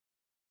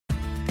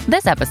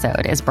This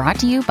episode is brought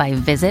to you by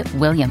Visit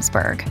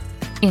Williamsburg.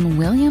 In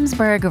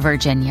Williamsburg,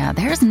 Virginia,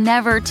 there's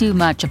never too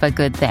much of a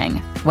good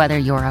thing. Whether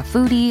you're a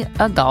foodie,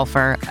 a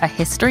golfer, a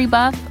history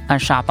buff, a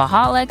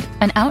shopaholic,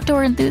 an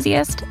outdoor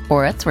enthusiast,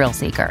 or a thrill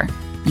seeker,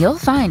 you'll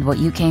find what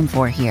you came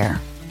for here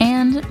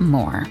and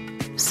more.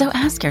 So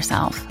ask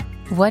yourself,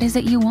 what is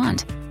it you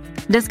want?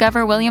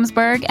 Discover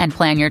Williamsburg and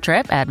plan your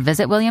trip at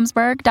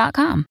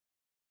visitwilliamsburg.com.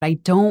 I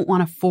don't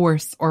want to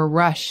force or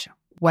rush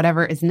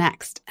whatever is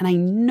next. And I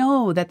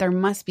know that there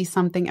must be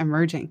something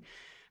emerging,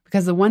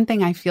 because the one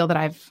thing I feel that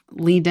I've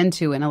leaned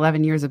into in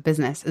 11 years of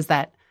business is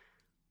that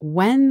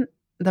when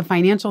the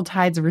financial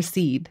tides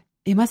recede,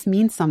 it must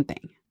mean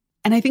something.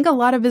 And I think a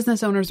lot of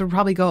business owners would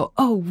probably go,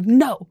 oh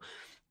no,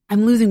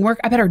 I'm losing work.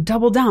 I better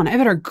double down. I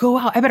better go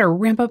out. I better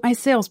ramp up my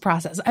sales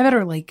process. I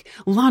better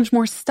launch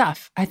more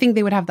stuff. I think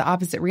they would have the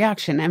opposite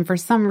reaction. And for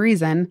some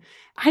reason,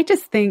 I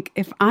just think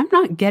if I'm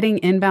not getting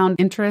inbound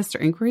interest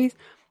or inquiries,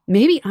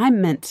 maybe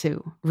I'm meant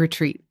to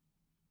retreat.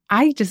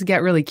 I just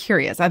get really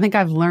curious. I think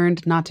I've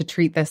learned not to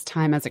treat this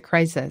time as a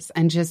crisis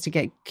and just to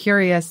get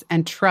curious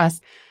and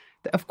trust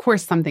that, of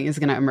course, something is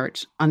going to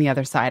emerge on the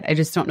other side. I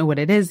just don't know what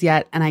it is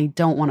yet, and I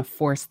don't want to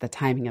force the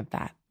timing of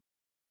that.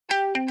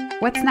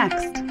 What's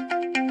next?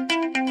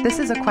 This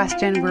is a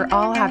question we're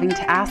all having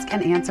to ask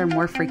and answer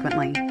more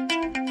frequently.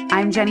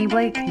 I'm Jenny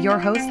Blake, your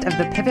host of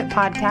the Pivot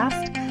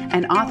Podcast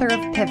and author of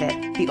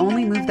Pivot, The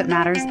Only Move That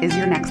Matters Is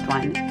Your Next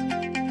One.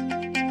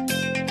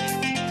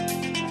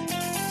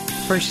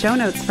 For show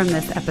notes from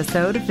this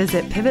episode,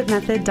 visit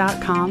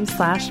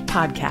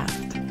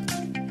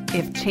pivotmethod.com/podcast.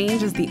 If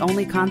change is the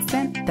only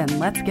constant, then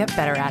let's get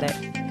better at it.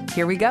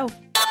 Here we go.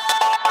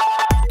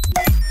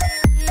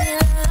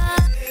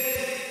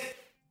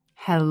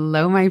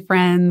 Hello, my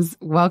friends.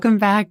 Welcome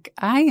back.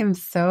 I am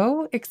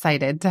so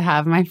excited to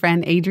have my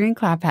friend Adrienne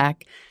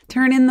Clapak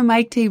turn in the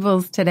mic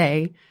tables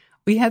today.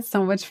 We had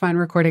so much fun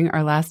recording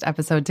our last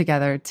episode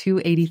together,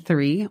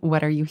 283,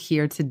 What Are You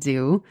Here to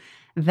Do?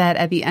 That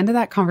at the end of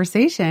that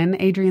conversation,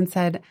 Adrienne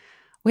said,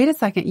 wait a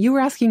second, you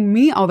were asking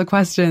me all the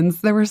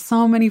questions. There were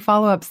so many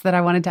follow-ups that I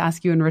wanted to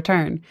ask you in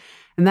return.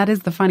 And that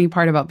is the funny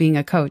part about being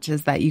a coach,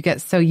 is that you get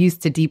so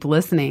used to deep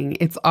listening.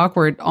 It's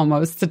awkward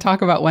almost to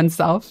talk about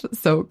oneself.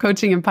 So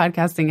coaching and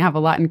podcasting have a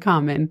lot in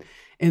common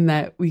in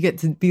that we get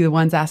to be the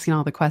ones asking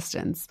all the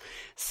questions.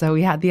 So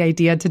we had the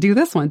idea to do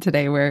this one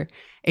today where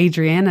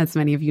Adrienne, as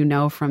many of you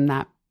know from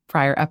that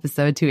prior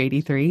episode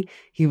 283,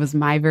 he was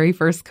my very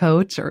first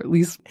coach, or at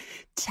least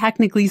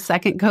technically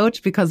second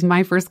coach, because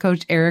my first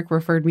coach, Eric,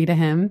 referred me to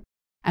him.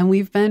 And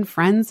we've been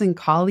friends and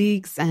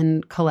colleagues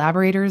and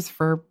collaborators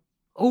for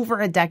over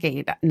a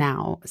decade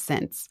now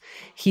since.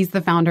 He's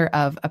the founder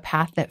of A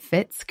Path That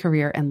Fits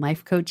Career and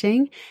Life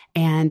Coaching,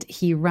 and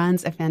he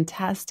runs a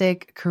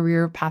fantastic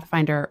Career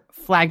Pathfinder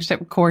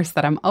flagship course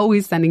that I'm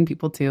always sending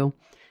people to.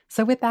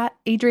 So with that,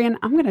 Adrienne,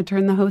 I'm going to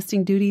turn the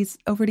hosting duties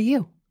over to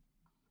you.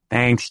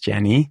 Thanks,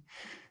 Jenny.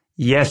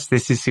 Yes,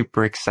 this is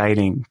super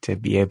exciting to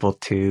be able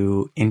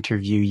to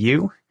interview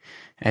you.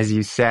 As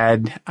you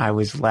said, I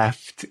was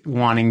left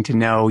wanting to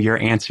know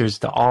your answers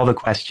to all the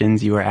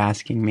questions you were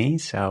asking me.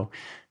 So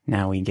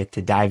now we get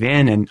to dive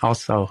in and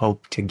also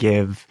hope to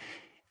give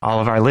all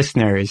of our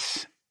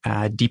listeners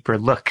a deeper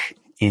look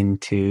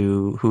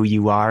into who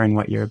you are and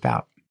what you're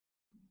about.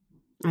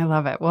 I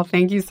love it. Well,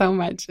 thank you so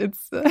much.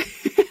 It's,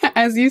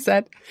 as you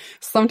said,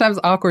 sometimes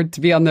awkward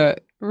to be on the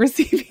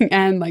receiving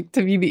end,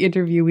 to be the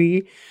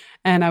interviewee.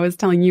 And I was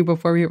telling you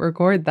before we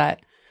record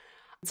that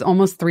it's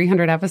almost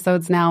 300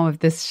 episodes now of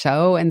this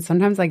show. And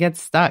sometimes I get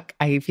stuck.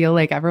 I feel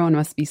like everyone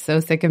must be so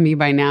sick of me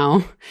by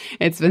now.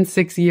 It's been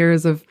 6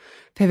 years of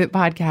Pivot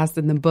Podcast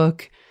and the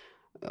book,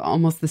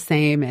 almost the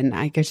same. And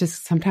I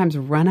just sometimes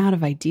run out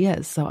of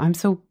ideas. So I'm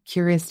so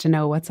curious to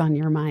know what's on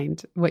your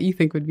mind, what you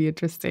think would be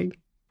interesting.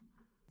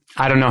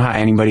 I don't know how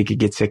anybody could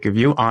get sick of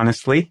you,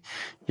 honestly.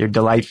 You're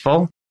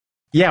delightful.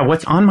 Yeah,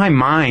 what's on my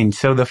mind?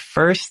 So the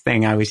first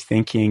thing I was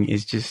thinking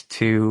is just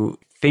to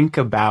think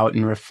about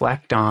and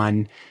reflect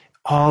on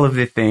all of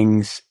the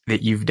things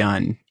that you've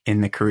done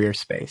in the career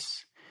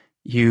space.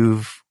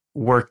 You've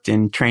worked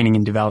in training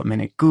and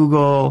development at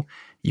Google.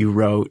 You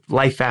wrote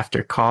Life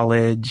After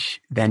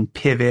College, then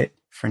Pivot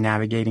for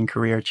navigating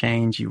career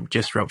change. You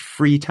just wrote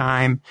Free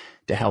Time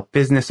to help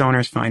business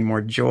owners find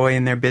more joy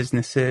in their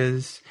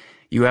businesses.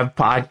 You have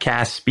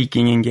podcast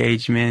speaking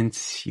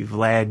engagements. You've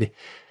led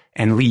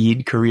and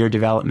lead career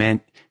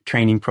development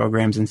training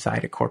programs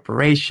inside of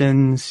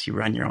corporations. You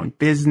run your own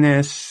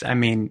business. I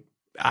mean,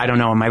 I don't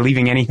know. Am I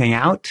leaving anything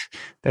out?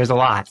 There's a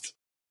lot.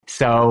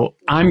 So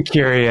I'm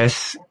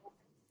curious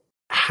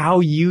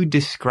how you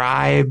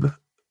describe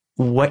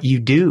what you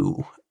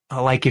do.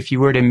 Like if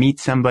you were to meet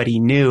somebody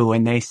new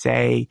and they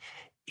say,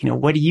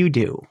 what do you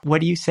do?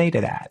 What do you say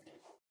to that?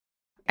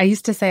 I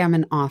used to say I'm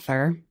an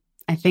author.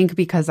 I think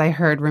because I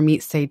heard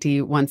Ramit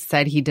Sethi once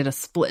said he did a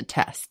split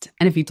test.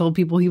 And if he told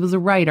people he was a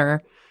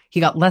writer,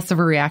 he got less of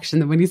a reaction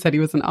than when he said he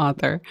was an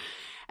author.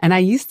 And I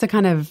used to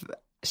kind of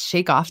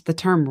shake off the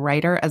term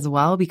writer as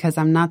well, because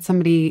I'm not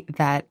somebody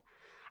that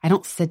I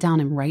don't sit down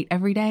and write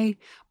every day.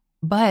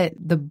 But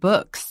the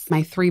books,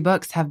 my 3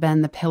 books, have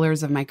been the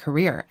pillars of my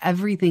career.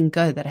 Everything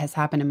good that has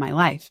happened in my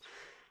life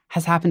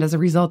has happened as a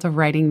result of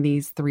writing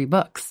these 3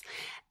 books.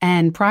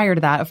 And prior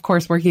to that, of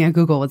course, working at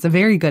Google was a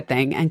very good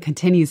thing and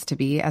continues to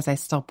be as I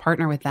still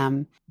partner with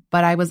them.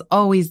 But I was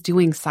always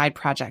doing side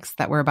projects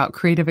that were about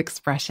creative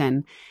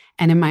expression.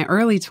 And in my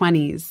early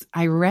 20s,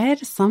 I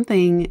read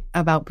something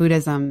about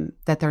Buddhism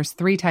that there's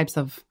 3 types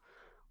of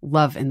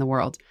love in the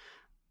world.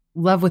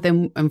 Love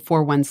within and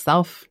for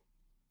oneself,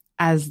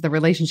 as the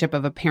relationship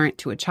of a parent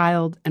to a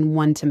child, and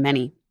one to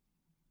many.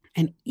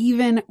 And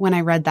even when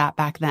I read that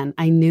back then,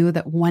 I knew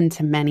that one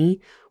to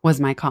many was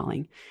my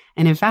calling.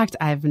 And in fact,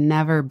 I've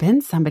never been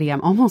somebody,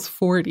 I'm almost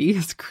 40,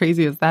 as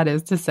crazy as that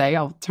is to say,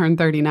 I'll turn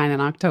 39 in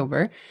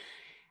October.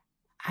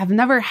 I've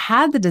never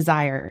had the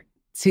desire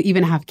to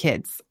even have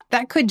kids.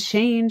 That could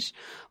change,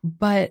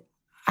 but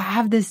I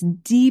have this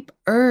deep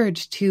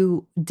urge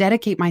to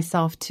dedicate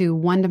myself to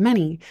one to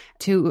many,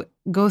 to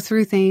go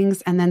through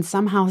things and then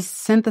somehow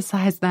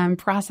synthesize them,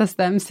 process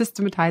them,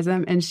 systematize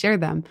them, and share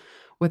them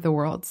with the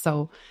world.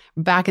 So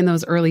back in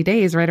those early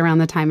days, right around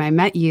the time I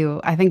met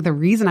you, I think the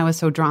reason I was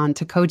so drawn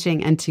to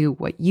coaching and to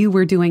what you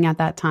were doing at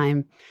that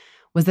time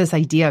was this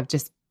idea of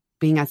just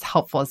being as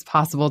helpful as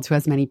possible to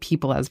as many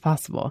people as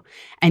possible.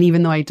 And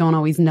even though I don't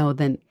always know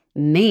the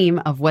name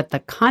of what the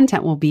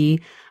content will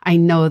be, I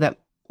know that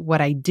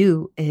what I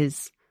do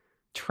is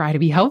try to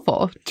be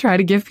helpful, try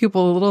to give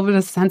people a little bit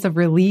of sense of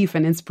relief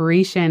and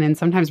inspiration and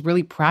sometimes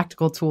really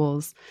practical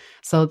tools.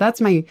 So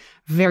that's my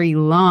very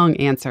long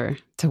answer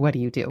to what do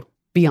you do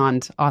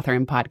beyond author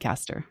and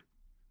podcaster.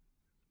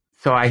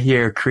 So I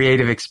hear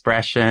creative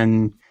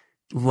expression,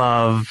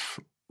 love,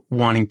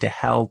 wanting to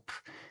help,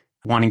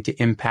 wanting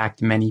to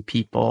impact many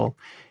people.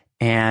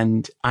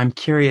 And I'm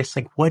curious,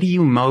 like, what do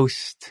you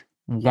most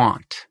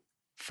want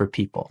for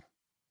people?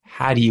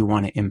 How do you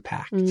want to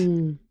impact?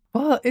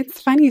 Well, it's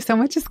funny. So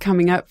much is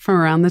coming up from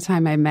around the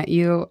time I met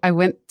you. I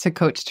went to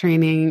coach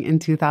training in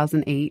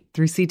 2008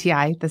 through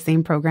CTI, the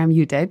same program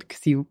you did,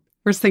 because you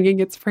were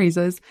singing its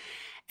praises.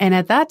 And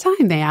at that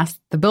time, they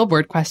asked the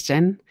billboard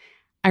question.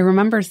 I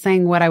remember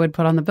saying what I would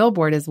put on the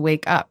billboard is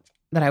wake up,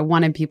 that I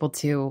wanted people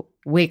to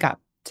wake up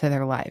to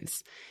their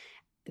lives.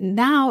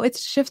 Now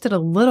it's shifted a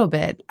little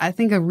bit. I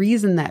think a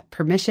reason that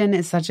permission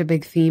is such a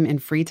big theme in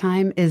free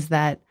time is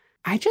that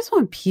I just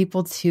want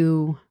people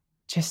to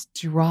just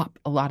drop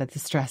a lot of the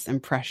stress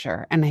and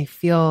pressure. And I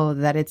feel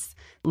that it's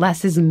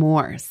less is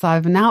more. So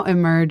I've now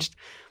emerged,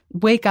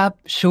 wake up,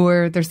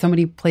 sure, there's so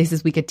many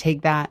places we could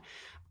take that.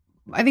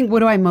 I think what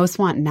do I most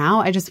want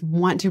now? I just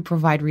want to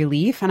provide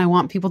relief, and I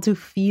want people to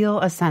feel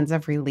a sense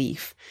of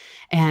relief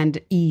and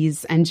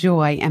ease and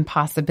joy and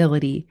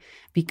possibility,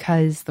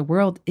 because the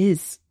world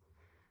is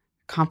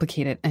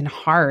complicated and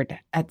hard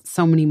at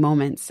so many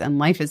moments, and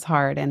life is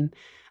hard. And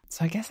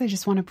so I guess I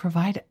just want to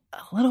provide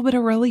a little bit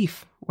of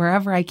relief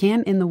wherever I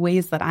can in the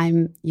ways that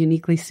I'm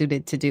uniquely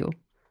suited to do.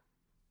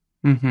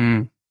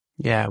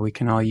 Yeah, we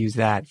can all use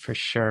that for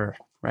sure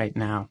right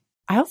now.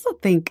 I also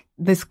think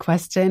this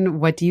question,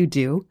 what do you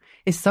do,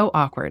 is so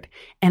awkward.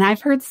 And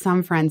I've heard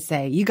some friends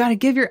say, you got to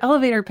give your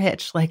elevator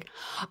pitch. Like,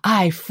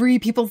 I free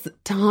people's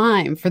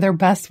time for their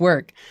best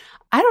work.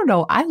 I don't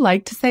know. I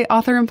like to say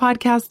author and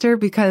podcaster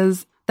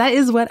because that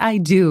is what I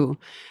do.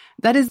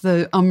 That is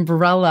the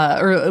umbrella,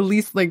 or at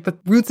least like the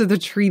roots of the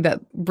tree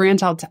that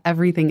branch out to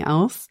everything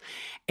else.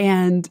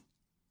 And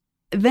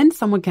then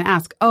someone can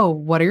ask, oh,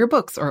 what are your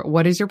books? Or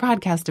what is your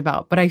podcast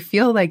about? But I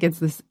feel like it's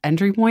this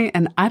entry point.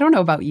 And I don't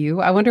know about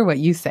you. I wonder what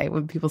you say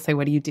when people say,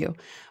 what do you do?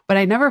 But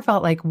I never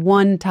felt like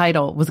one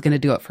title was going to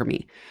do it for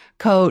me.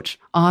 Coach,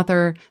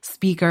 author,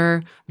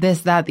 speaker,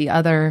 this, that, the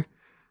other.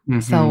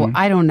 So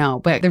I don't know.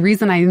 But the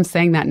reason I am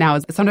saying that now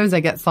is sometimes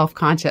I get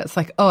self-conscious.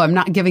 Like, oh, I'm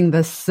not giving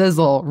the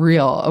sizzle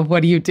reel of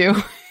what do you do?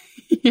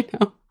 You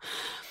know,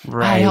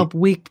 Right. I help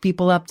wake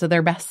people up to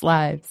their best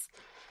lives.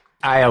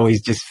 I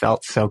always just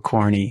felt so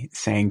corny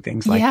saying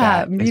things like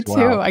that. Yeah, me as too.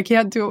 well. I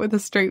can't do it with a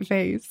straight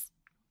face.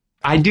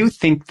 I do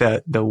think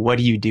the what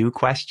do you do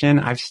question,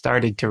 I've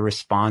started to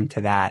respond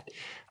to that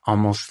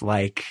almost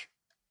like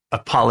a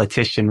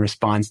politician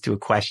responds to a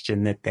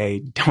question that they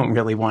don't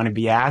really want to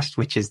be asked,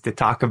 which is to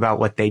talk about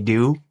what they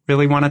do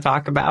really want to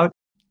talk about.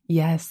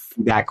 Yes.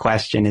 That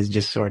question is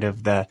just sort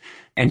of the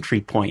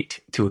entry point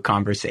to a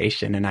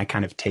conversation, and I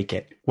kind of take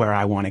it where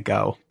I want to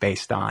go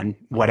based on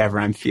whatever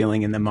I'm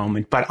feeling in the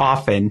moment. But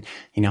often,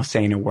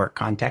 say in a work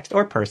context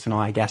or personal,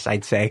 I guess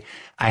I'd say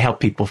I help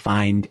people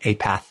find a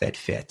path that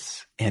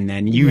fits. And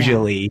then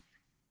usually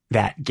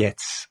that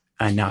gets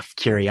enough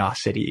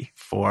curiosity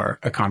for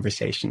a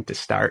conversation to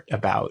start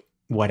about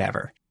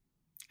whatever.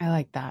 I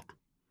like that.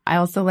 I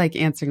also like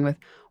answering with,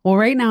 well,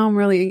 right now I'm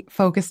really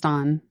focused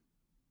on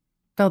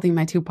building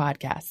my 2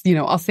 podcasts.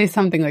 I'll say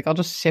something like, I'll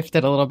just shift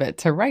it a little bit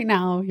to right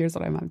now, here's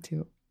what I'm up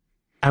to.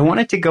 I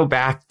wanted to go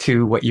back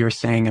to what you were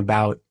saying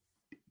about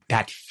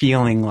that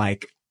feeling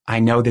like, I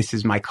know this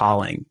is my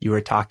calling. You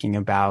were talking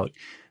about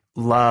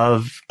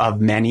love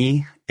of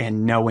many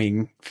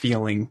and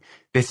feeling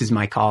this is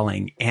my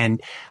calling.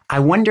 And I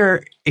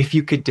wonder if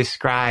you could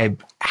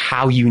describe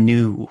how you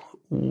knew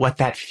what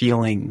that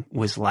feeling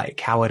was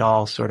like, how it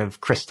all sort of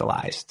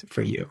crystallized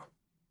for you.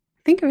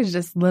 I think it was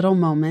just little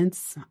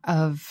moments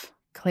of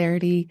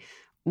clarity.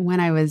 When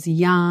I was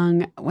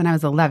young, when I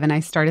was 11, I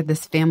started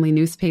this family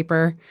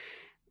newspaper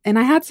and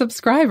I had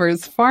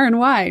subscribers far and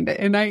wide.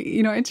 And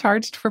I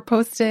charged for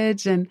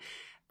postage. And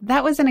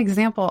that was an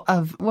example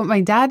of what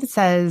my dad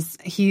says.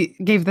 He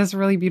gave this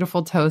really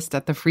beautiful toast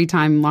at the Free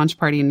Time launch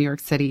party in New York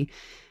City.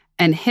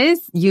 And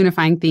his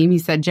unifying theme, he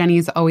said,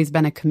 Jenny's always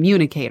been a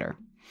communicator.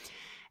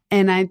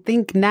 And I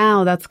think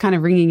now that's kind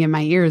of ringing in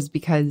my ears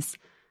because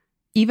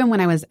even when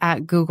I was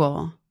at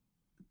Google,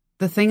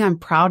 the thing I'm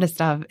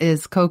proudest of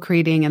is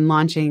co-creating and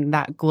launching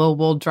that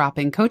global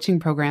drop-in coaching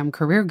program,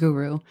 Career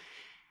Guru,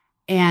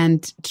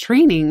 and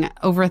training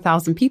over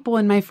 1,000 people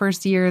in my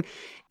first year.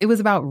 It was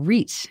about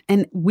reach,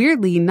 and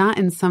weirdly, not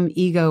in some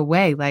ego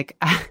way. Like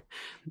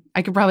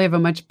I could probably have a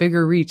much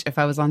bigger reach if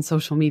I was on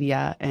social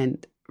media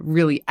and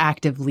really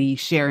actively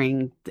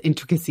sharing the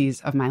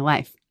intricacies of my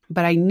life.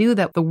 But I knew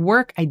that the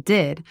work I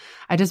did,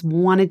 I just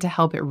wanted to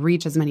help it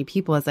reach as many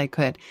people as I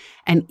could.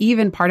 And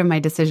even part of my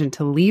decision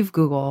to leave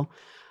Google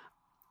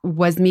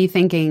was me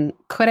thinking,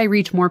 could I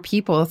reach more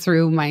people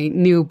through my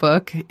new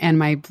book and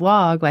my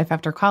blog, Life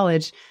After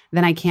College,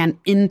 than I can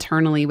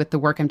internally with the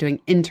work I'm doing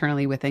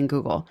internally within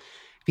Google?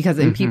 Because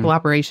in people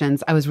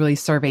operations, I was really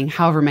serving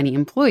however many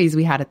employees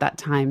we had at that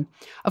time.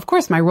 Of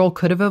course, my role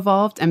could have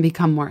evolved and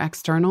become more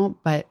external,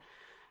 but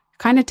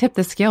kind of tipped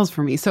the scales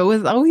for me. So it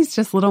was always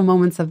just little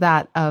moments of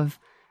that, of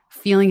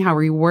feeling how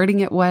rewarding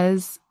it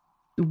was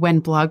when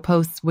blog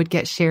posts would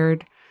get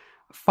shared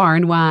far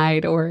and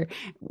wide, or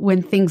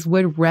when things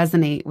would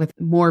resonate with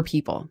more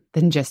people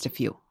than just a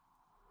few.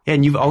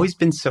 And you've always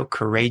been so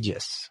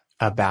courageous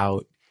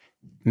about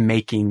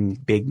making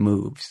big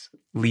moves,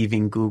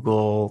 leaving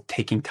Google,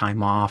 taking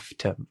time off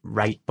to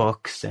write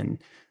books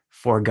and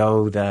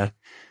forego the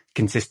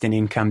consistent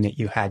income that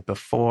you had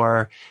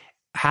before.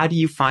 How do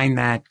you find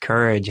that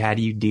courage? How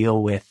do you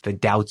deal with the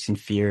doubts and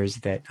fears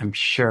that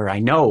I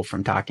know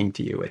from talking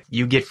to you,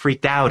 you get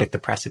freaked out at the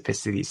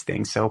precipice of these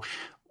things. So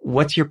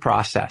what's your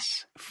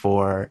process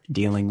for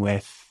dealing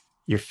with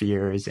your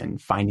fears and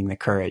finding the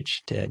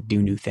courage to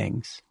do new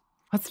things?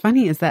 What's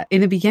funny is that in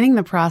the beginning,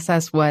 the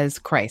process was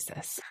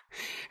crisis.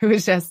 It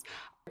was just,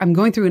 I'm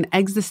going through an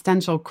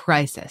existential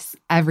crisis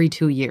every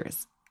 2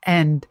 years.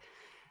 And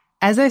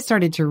as I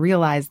started to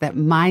realize that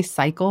my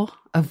cycle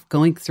of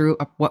going through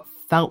what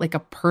felt like a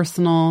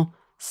personal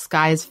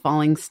skies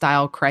falling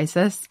style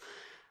crisis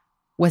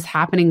was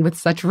happening with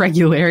such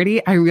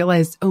regularity, I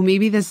realized, oh,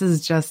 maybe this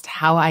is just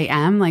how I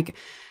am,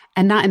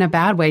 and not in a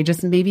bad way,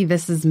 just maybe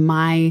this is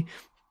my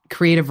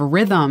creative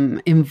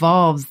rhythm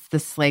involves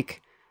this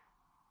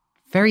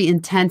very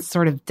intense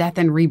sort of death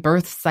and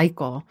rebirth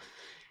cycle.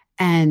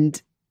 And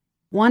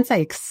once I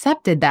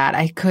accepted that,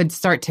 I could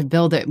start to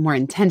build it more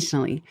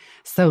intentionally.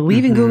 So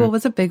leaving Google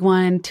was a big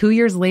one. 2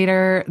 years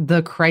later,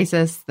 the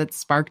crisis that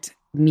sparked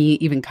me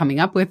even coming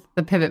up with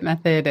the pivot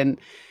method and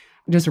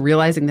just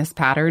realizing this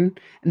pattern.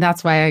 And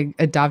that's why I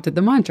adopted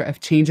the mantra, if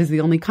change is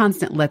the only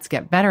constant, let's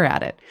get better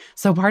at it.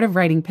 So part of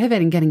writing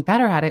Pivot and getting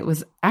better at it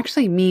was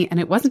actually me. And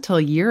it wasn't until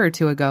a year or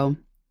two ago,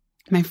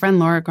 my friend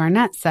Laura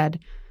Garnett said,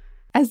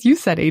 as you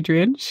said,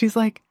 Adrienne, she's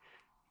like,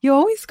 you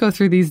always go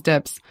through these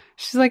dips.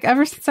 She's like,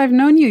 ever since I've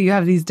known you, you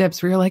have these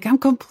dips where you're like, I'm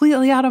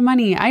completely out of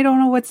money. I don't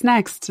know what's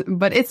next,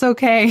 but it's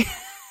okay.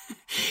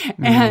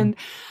 And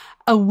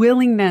a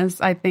willingness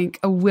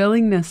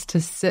to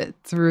sit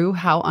through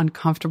how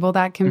uncomfortable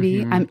that can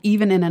be. I'm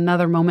even in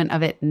another moment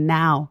of it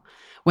now.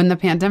 When the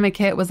pandemic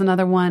hit was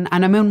another one.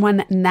 And I'm in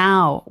one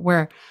now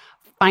where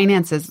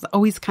finances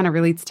always kind of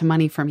relates to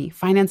money for me.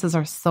 Finances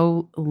are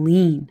so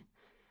lean,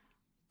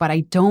 but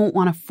I don't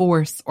want to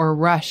force or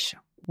rush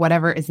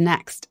whatever is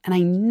next. And I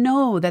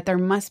know that there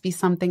must be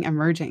something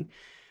emerging,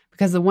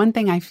 because the one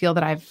thing I feel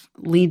that I've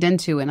leaned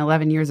into in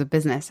 11 years of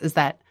business is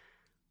that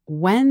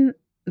when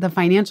the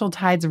financial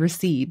tides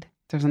recede,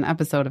 there's an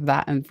episode of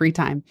that in Free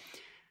Time,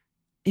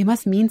 it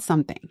must mean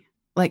something.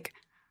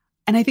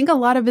 And I think a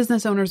lot of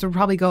business owners would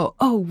probably go,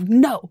 oh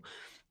no,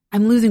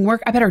 I'm losing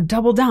work. I better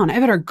double down. I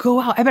better go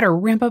out. I better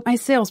ramp up my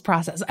sales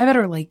process. I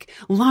better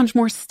launch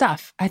more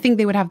stuff. I think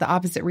they would have the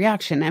opposite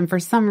reaction. And for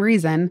some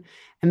reason,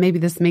 and maybe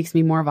this makes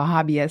me more of a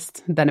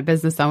hobbyist than a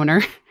business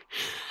owner,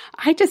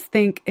 I just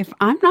think if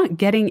I'm not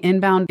getting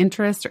inbound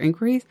interest or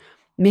inquiries,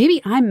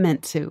 maybe I'm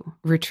meant to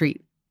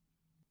retreat.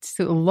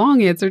 So a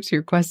long answer to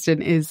your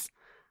question is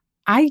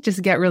I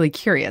just get really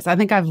curious. I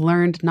think I've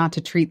learned not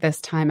to treat this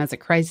time as a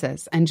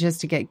crisis and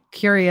just to get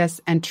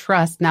curious and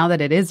trust, now that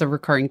it is a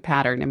recurring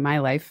pattern in my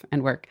life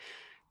and work,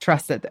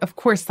 trust that of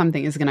course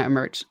something is going to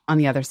emerge on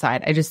the other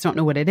side. I just don't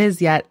know what it is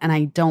yet. And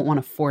I don't want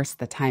to force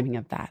the timing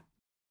of that.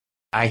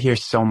 I hear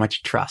so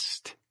much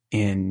trust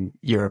in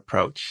your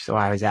approach. So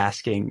I was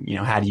asking,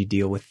 how do you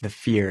deal with the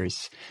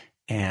fears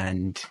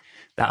and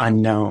the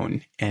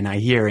unknown? And I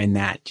hear in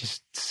that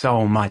just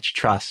so much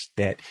trust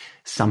that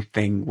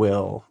something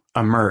will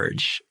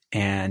emerge,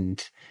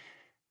 and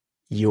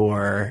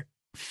your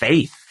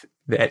faith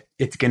that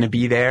it's going to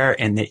be there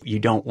and that you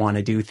don't want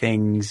to do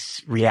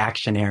things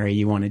reactionary.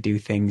 You want to do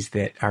things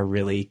that are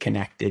really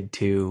connected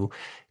to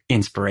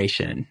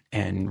inspiration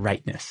and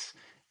rightness.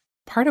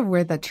 Part of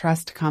where the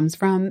trust comes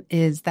from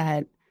is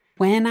that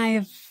when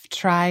I've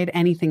tried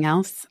anything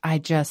else, I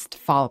just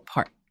fall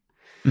apart.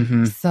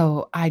 Mm-hmm.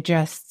 So I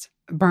just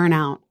burn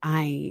out.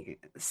 I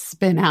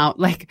spin out.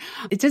 Like,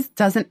 it just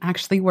doesn't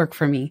actually work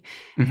for me.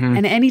 Mm-hmm.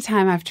 And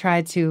anytime I've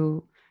tried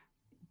to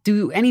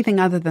do anything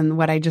other than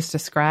what I just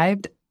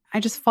described, I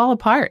just fall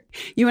apart.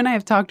 You and I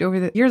have talked over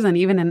the years, and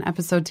even in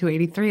episode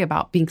 283,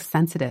 about being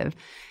sensitive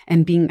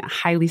and being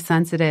highly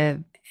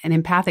sensitive and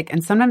empathic.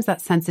 And sometimes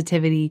that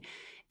sensitivity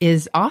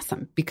is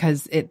awesome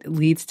because it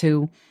leads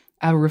to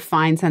a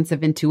refined sense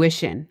of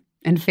intuition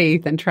and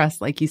faith and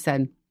trust, like you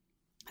said.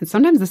 And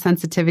sometimes the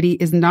sensitivity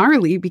is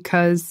gnarly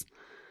because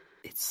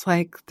it's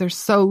like there's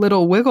so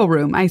little wiggle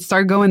room. I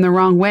start going the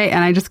wrong way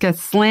and I just get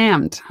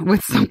slammed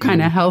with some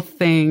kind of health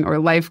thing or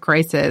life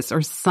crisis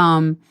or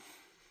some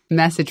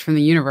message from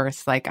the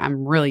universe, like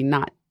I'm really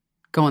not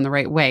going the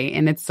right way.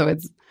 And it's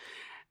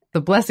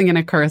the blessing and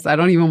a curse. I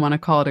don't even want to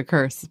call it a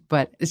curse,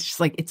 but it's just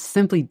like it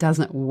simply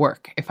doesn't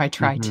work if I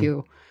try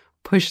to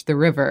push the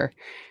river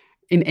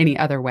in any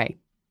other way.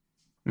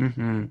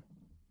 Mm-hmm.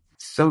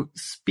 So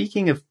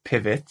speaking of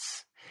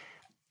pivots,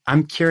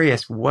 I'm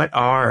curious, what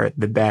are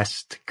the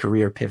best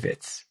career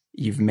pivots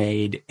you've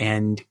made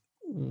and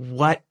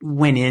what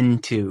went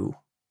into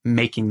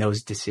making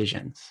those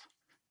decisions?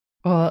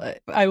 Well,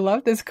 I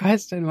love this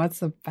question. What's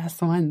the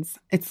best ones?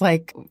 It's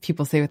like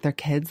people say with their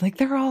kids, like,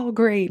 they're all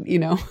great, you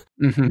know?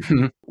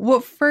 Mm-hmm.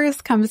 What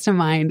first comes to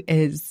mind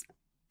is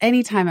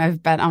anytime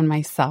I've bet on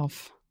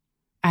myself,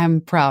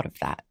 I'm proud of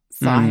that.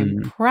 So I'm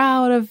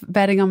proud of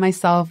betting on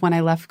myself when I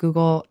left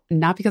Google,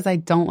 not because I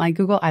don't like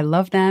Google. I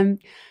love them.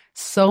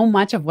 So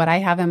much of what I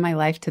have in my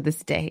life to this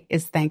day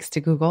is thanks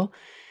to Google.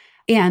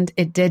 And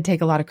it did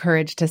take a lot of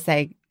courage to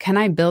say, can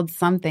I build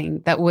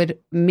something that would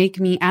make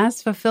me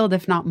as fulfilled,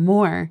 if not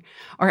more,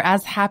 or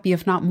as happy,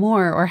 if not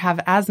more, or have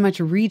as much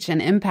reach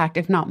and impact,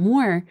 if not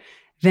more,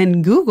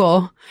 than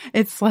Google?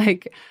 It's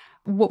like,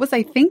 what was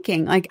I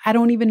thinking? Like, I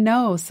don't even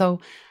know. So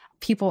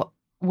people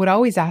would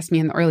always ask me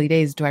in the early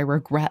days, do I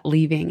regret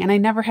leaving? And I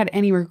never had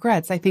any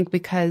regrets. I think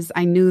because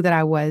I knew that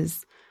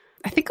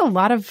I think a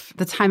lot of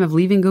the time of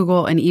leaving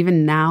Google and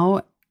even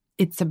now,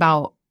 it's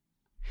about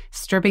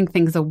stripping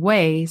things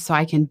away so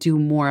I can do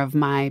more of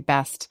my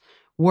best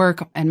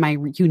work and my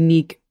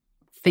unique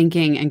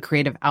thinking and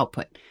creative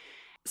output.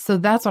 So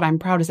that's what I'm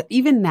proud of.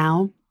 Even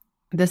now,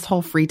 this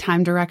whole free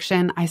time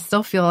direction, I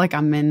still feel like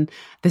I'm in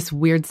this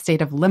weird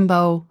state of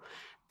limbo.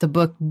 The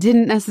book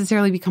didn't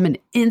necessarily become an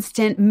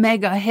instant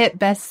mega hit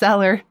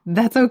bestseller.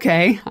 That's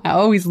okay. I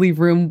always leave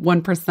room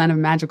 1% of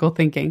magical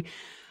thinking.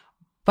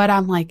 But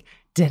I'm like,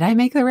 did I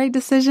make the right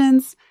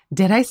decisions?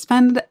 Did I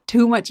spend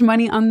too much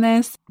money on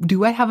this?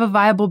 Do I have a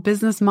viable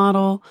business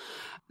model?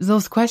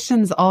 Those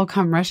questions all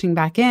come rushing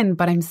back in,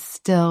 but I'm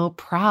still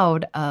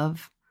proud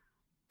of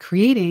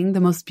creating the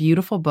most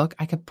beautiful book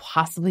I could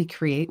possibly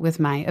create with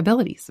my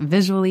abilities,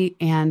 visually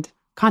and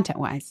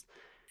content-wise.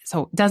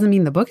 So it doesn't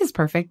mean the book is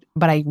perfect,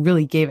 but I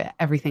really gave it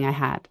everything I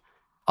had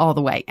all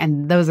the way.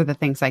 And those are the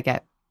things I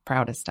get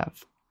proudest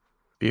of.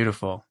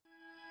 Beautiful.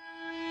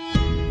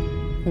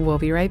 We'll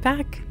be right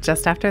back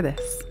just after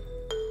this.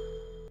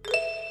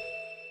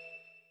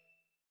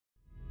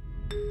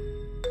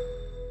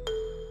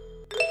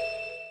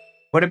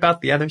 What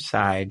about the other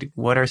side?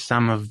 What are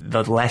some of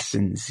the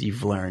lessons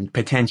you've learned,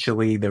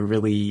 potentially the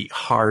really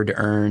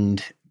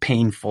hard-earned,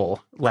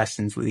 painful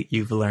lessons that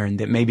you've learned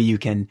that maybe you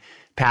can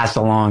pass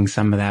along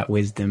some of that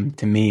wisdom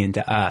to me and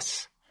to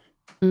us?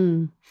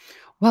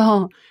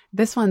 Well,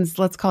 this one's,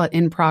 let's call it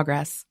in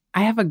progress.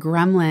 I have a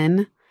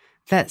gremlin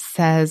that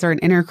says, or an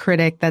inner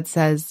critic that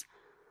says,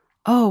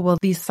 oh, well,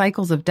 these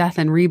cycles of death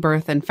and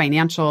rebirth and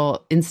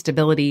financial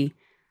instability,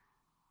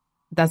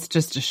 that's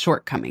just a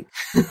shortcoming.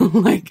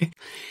 Like,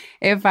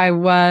 if I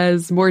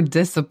was more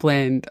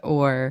disciplined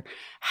or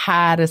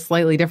had a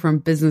slightly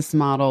different business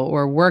model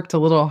or worked a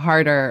little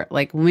harder,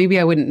 like maybe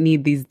I wouldn't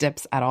need these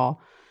dips at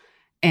all.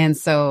 And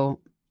so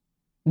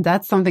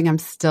that's something I'm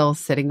still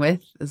sitting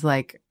with, is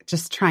like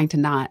just trying to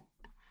not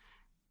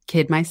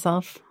kid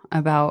myself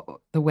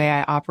about the way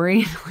I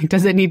operate. Like,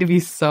 does it need to be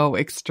so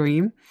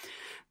extreme?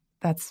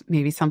 That's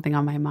maybe something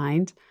on my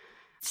mind.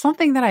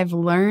 Something that I've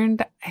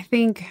learned, I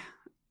think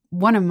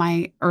one of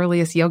my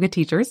earliest yoga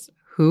teachers,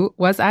 who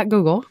was at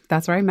Google,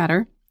 that's where I met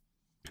her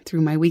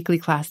through my weekly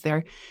class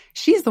there.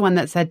 She's the one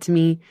that said to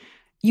me,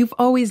 you've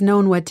always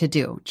known what to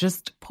do.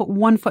 Just put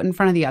one foot in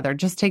front of the other.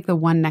 Just take the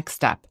one next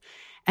step.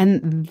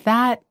 And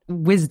that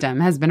wisdom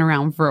has been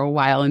around for a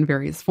while in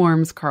various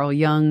forms. Carl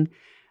Jung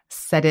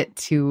said it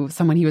to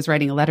someone he was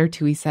writing a letter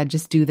to. He said,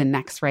 just do the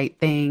next right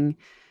thing.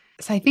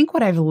 So I think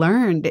what I've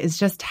learned is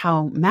just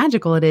how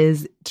magical it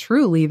is,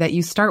 truly, that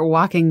you start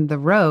walking the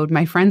road.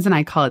 My friends and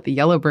I call it the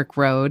yellow brick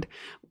road.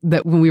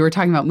 That when we were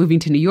talking about moving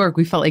to New York,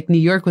 we felt like New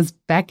York was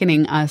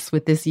beckoning us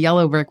with this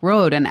yellow brick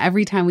road. And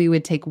every time we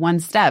would take one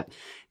step,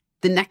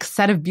 the next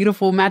set of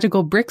beautiful,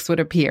 magical bricks would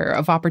appear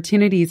of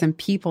opportunities and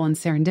people and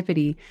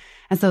serendipity.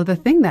 And so the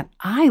thing that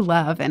I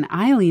love and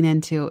I lean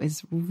into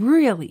is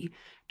really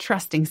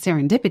trusting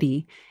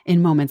serendipity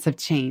in moments of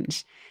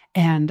change.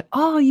 And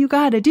all you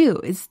got to do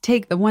is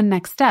take the one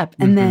next step.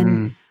 And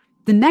then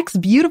the next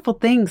beautiful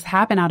things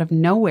happen out of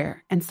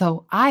nowhere. And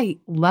so I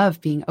love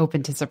being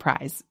open to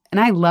surprise. And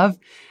I love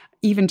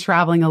even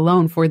traveling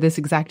alone for this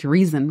exact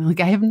reason. Like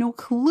I have no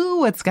clue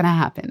what's going to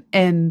happen.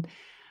 And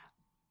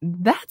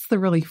that's the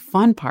really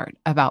fun part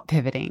about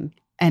pivoting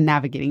and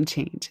navigating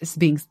change, is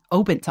being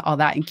open to all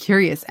that and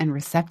curious and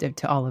receptive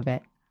to all of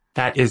it.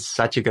 That is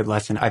such a good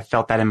lesson. I've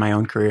felt that in my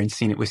own career and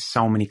seen it with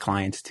so many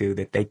clients too,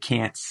 that they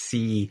can't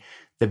see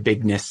the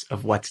bigness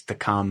of what's to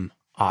come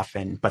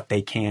often, but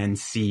they can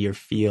see or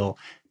feel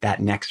that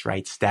next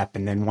right step.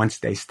 And then once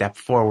they step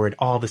forward,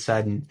 all of a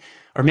sudden,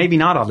 or maybe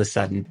not all of a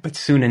sudden, but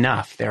soon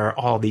enough, there are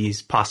all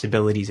these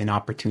possibilities and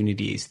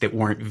opportunities that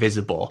weren't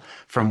visible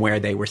from where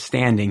they were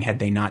standing had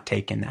they not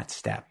taken that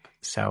step.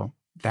 So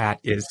that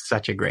is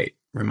such a great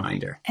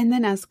reminder. And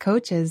then as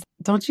coaches,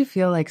 don't you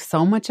feel like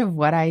so much of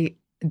what I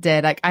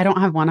did, like I don't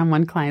have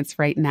one-on-one clients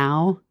right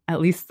now. At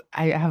least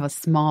I have a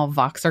small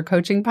Voxer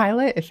coaching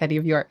pilot. If any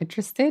of you are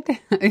interested,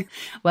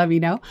 let me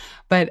know.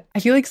 But I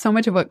feel like so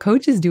much of what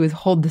coaches do is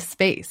hold the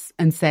space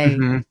and say,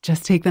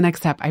 just take the next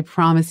step. I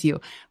promise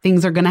you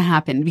things are going to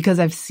happen, because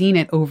I've seen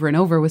it over and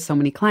over with so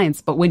many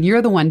clients. But when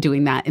you're the one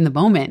doing that in the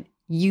moment,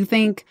 you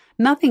think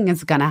nothing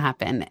is going to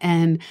happen.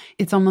 And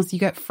it's almost, you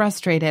get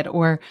frustrated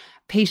or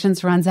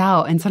patience runs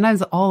out. And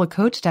sometimes all a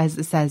coach does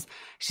is says,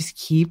 just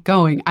keep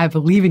going. I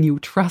believe in you.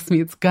 Trust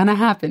me, it's going to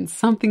happen.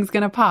 Something's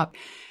going to pop,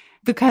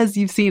 because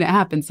you've seen it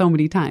happen so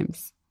many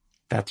times.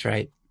 That's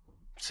right.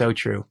 So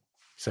true.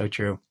 So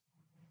true.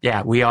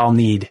 Yeah, we all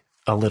need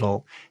a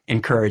little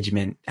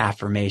encouragement,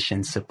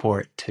 affirmation,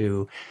 support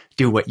to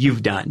do what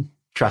you've done.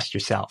 Trust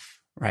yourself,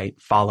 right?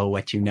 Follow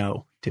what you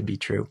know to be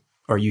true,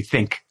 or you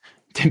think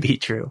to be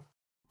true.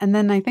 And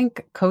then I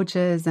think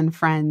coaches and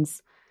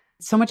friends,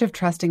 so much of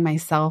trusting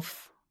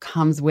myself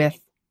comes with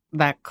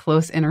that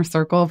close inner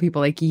circle of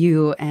people like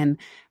you and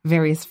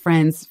various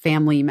friends,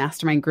 family,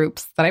 mastermind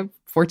groups that I'm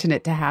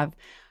fortunate to have,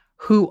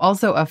 who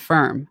also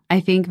affirm. I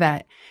think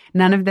that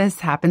none of this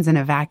happens in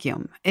a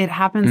vacuum. It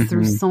happens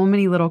through so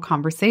many little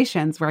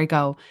conversations where I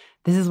go,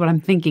 this is what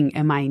I'm thinking.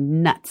 Am I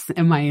nuts?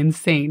 Am I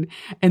insane?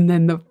 And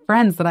then the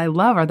friends that I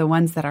love are the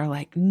ones that are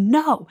like,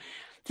 no,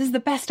 this is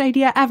the best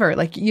idea ever.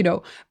 Like, you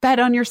know, bet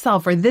on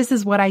yourself, or this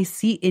is what I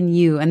see in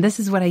you. And this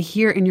is what I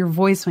hear in your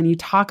voice when you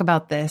talk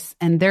about this.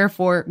 And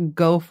therefore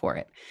go for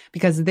it,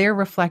 because they're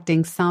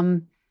reflecting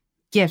some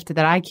gift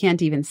that I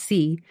can't even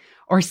see,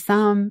 or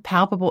some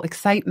palpable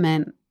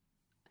excitement,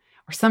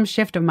 or some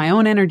shift of my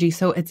own energy.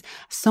 So it's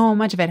so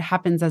much of it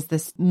happens as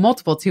this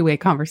multiple two-way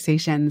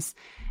conversations.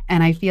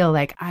 And I feel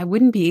like I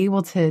wouldn't be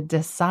able to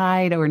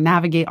decide or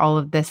navigate all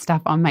of this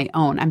stuff on my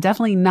own. I'm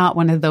definitely not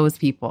one of those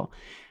people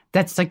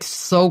that's like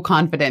so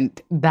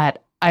confident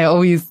that I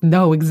always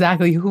know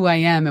exactly who I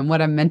am and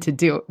what I'm meant to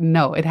do.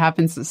 No, it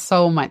happens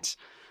so much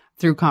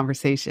through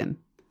conversation.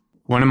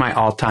 One of my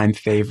all-time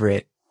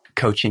favorite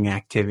coaching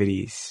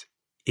activities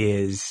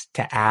is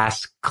to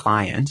ask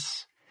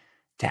clients,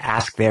 to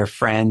ask their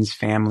friends,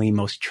 family,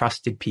 most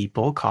trusted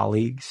people,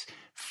 colleagues,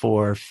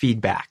 for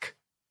feedback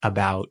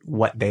about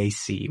what they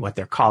see, what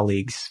their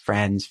colleagues,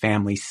 friends,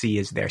 family see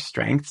as their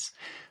strengths,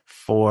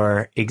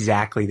 for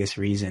exactly this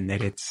reason,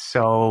 that it's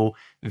so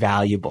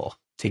valuable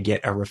to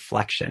get a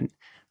reflection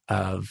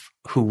of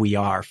who we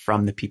are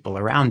from the people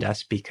around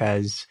us,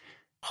 because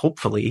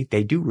hopefully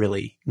they do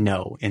really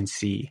know and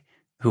see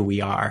who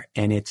we are.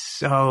 And it's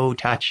so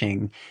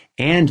touching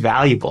and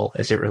valuable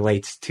as it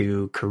relates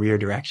to career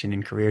direction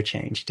and career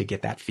change to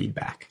get that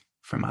feedback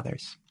from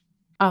others.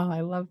 Oh, I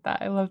love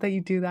that. I love that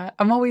you do that.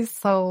 I'm always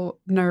so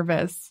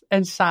nervous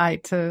and shy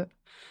to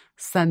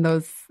send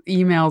those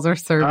emails or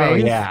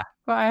surveys. Oh, yeah.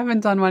 Well, I haven't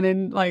done one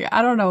in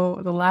I don't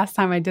know the last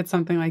time I did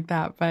something like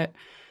that, but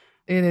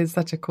it is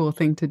such a cool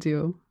thing to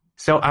do.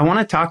 So I want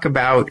to talk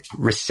about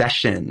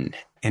recession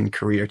and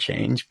career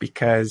change,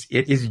 because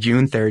it is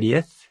June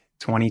 30th,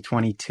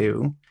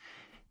 2022,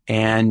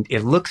 and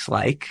it looks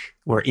like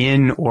we're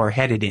in or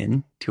headed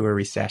in to a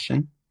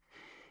recession.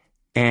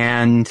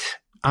 And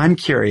I'm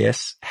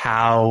curious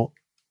how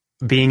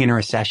being in a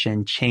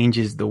recession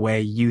changes the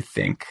way you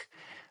think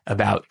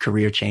about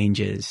career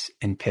changes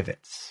and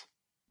pivots.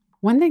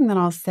 One thing that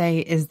I'll say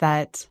is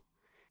that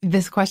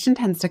this question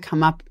tends to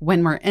come up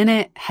when we're in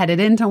it, headed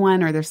into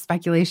one, or there's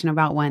speculation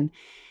about one.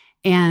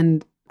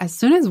 And as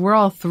soon as we're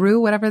all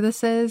through whatever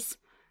this is,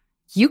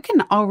 you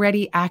can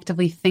already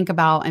actively think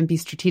about and be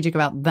strategic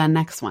about the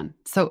next one.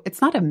 So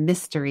it's not a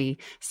mystery.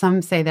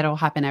 Some say that it'll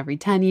happen every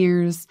 10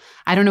 years.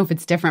 I don't know if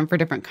it's different for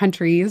different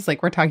countries.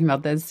 Like we're talking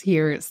about this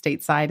here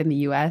stateside in the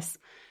US.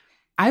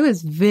 I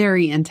was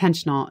very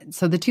intentional.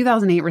 So the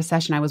 2008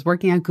 recession, I was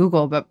working at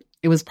Google, but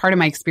it was part of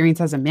my experience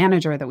as a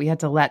manager that we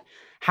had to let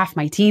half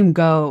my team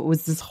go. It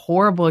was this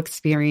horrible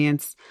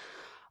experience.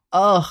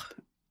 Ugh.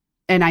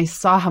 And I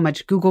saw how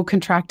much Google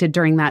contracted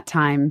during that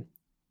time.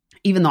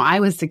 even though I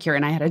was secure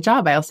and I had a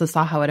job, I also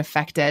saw how it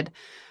affected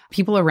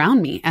people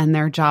around me and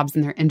their jobs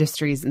and their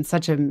industries in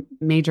such a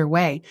major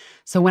way.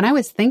 So when I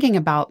was thinking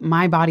about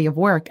my body of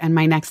work and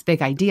my next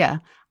big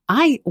idea,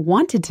 I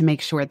wanted to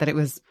make sure that it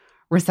was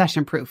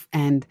recession-proof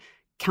and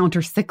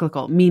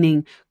counter-cyclical,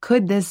 meaning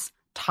could this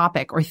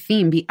topic or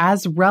theme be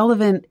as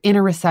relevant in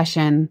a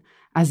recession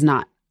as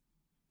not?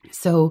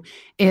 So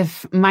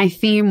if my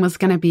theme was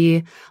going to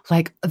be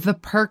like the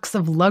perks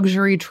of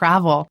luxury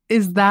travel,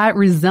 is that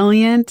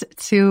resilient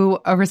to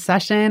a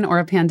recession or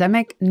a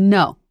pandemic?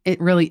 No, it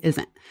really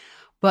isn't.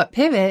 But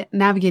Pivot,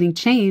 navigating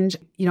change,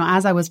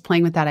 as I was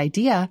playing with that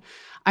idea,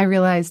 I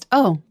realized,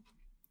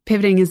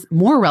 pivoting is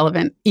more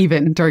relevant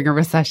even during a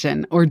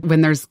recession or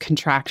when there's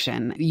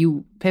contraction.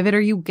 You pivot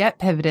or you get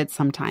pivoted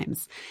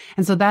sometimes.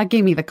 And so that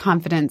gave me the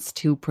confidence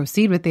to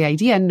proceed with the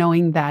idea,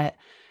 knowing that,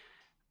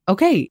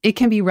 okay, it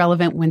can be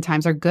relevant when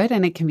times are good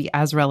and it can be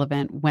as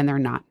relevant when they're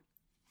not.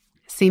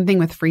 Same thing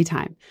with free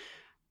time.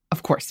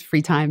 Of course,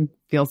 free time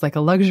feels like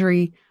a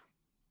luxury,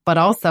 but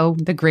also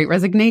the great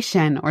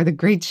resignation or the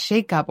great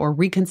shakeup or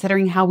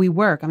reconsidering how we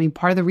work. I mean,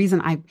 part of the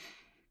reason I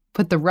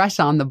put the rush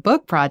on the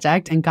book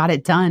project and got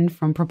it done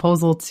from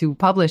proposal to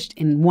published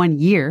in 1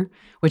 year,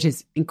 which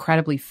is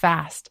incredibly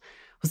fast,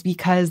 was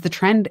because the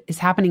trend is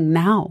happening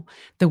now.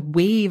 The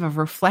wave of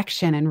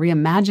reflection and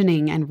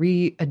reimagining and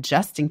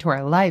readjusting to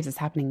our lives is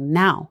happening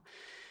now.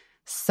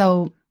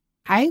 So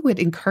I would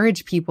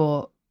encourage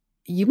people,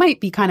 you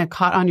might be kind of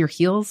caught on your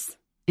heels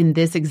in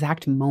this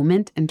exact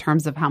moment in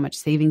terms of how much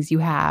savings you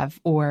have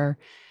or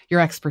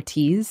your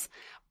expertise,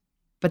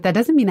 but that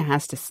doesn't mean it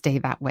has to stay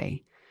that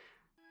way.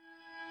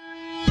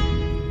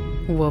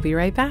 We'll be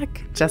right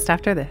back just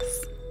after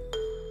this.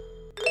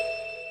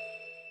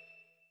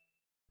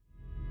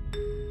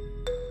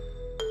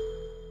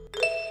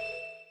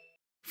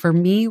 For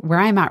me, where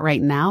I'm at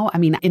right now, I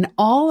mean, in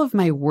all of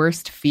my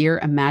worst fear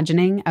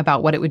imagining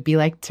about what it would be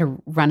like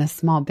to run a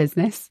small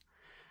business,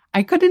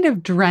 I couldn't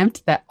have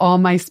dreamt that all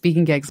my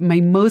speaking gigs, my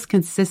most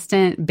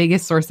consistent,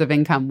 biggest source of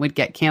income, would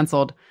get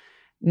canceled,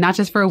 not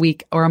just for a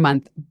week or a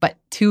month, but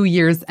 2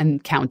 years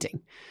and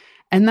counting.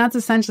 And that's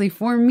essentially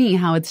for me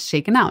how it's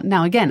shaken out.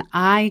 Now, again,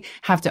 I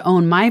have to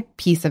own my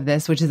piece of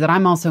this, which is that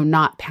I'm also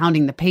not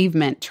pounding the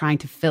pavement trying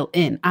to fill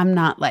in. I'm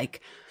not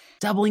like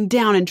doubling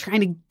down and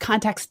trying to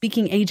contact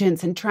speaking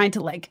agents and trying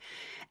to like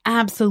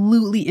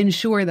absolutely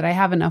ensure that I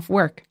have enough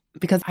work,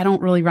 because I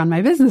don't really run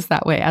my business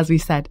that way, as we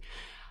said.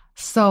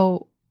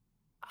 So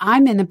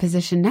I'm in a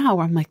position now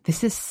where I'm like,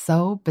 this is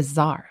so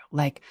bizarre.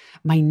 Like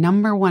my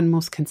number one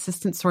most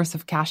consistent source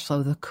of cash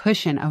flow, the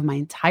cushion of my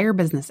entire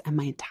business and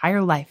my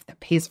entire life that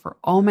pays for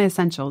all my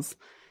essentials,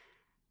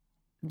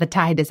 the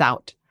tide is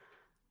out.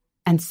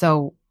 And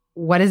so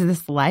what is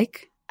this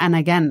like? And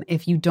again,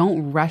 if you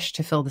don't rush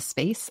to fill the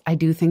space, I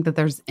do think that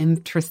there's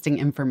interesting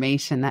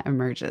information that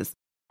emerges.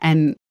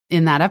 And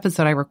in that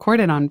episode I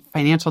recorded on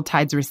financial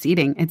tides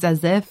receding, it's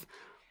as if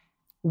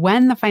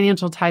when the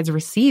financial tides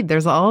recede,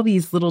 there's all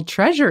these little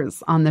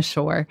treasures on the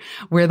shore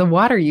where the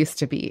water used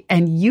to be.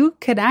 And you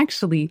could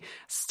actually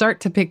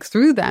start to pick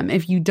through them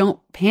if you don't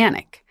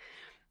panic.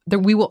 That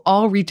we will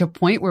all reach a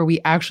point where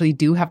we actually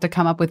do have to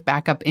come up with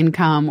backup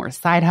income or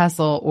side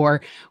hustle,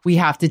 or we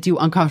have to do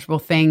uncomfortable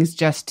things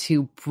just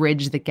to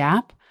bridge the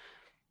gap.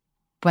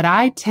 But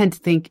I tend to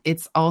think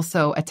it's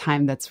also a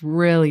time that's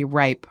really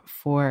ripe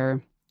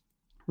for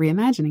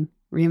reimagining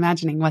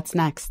what's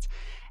next.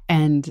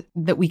 And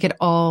that we could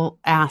all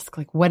ask,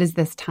 like, what is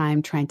this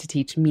time trying to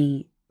teach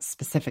me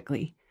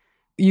specifically?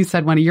 You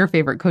said one of your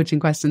favorite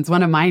coaching questions.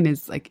 One of mine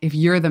is like, if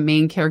you're the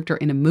main character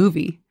in a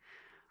movie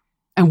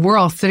and we're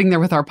all sitting there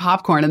with our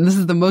popcorn and this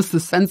is the most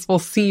suspenseful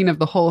scene of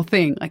the whole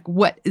thing, like,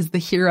 what is the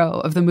hero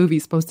of the movie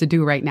supposed to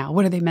do right now?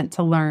 What are they meant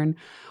to learn?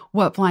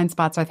 What blind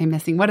spots are they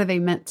missing? What are they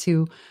meant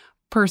to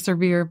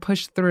persevere,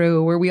 push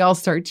through, where we all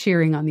start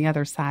cheering on the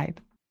other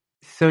side?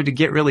 So to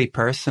get really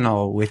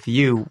personal with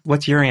you,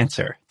 what's your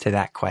answer to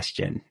that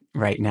question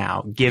right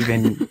now,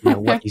 given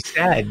what you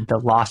said, the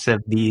loss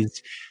of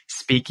these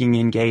speaking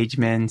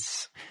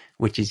engagements,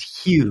 which is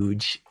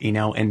huge,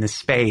 in the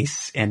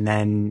space. And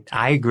then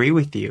I agree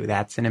with you.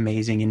 That's an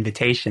amazing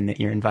invitation that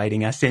you're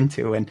inviting us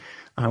into. And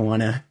I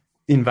want to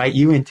invite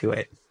you into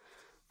it.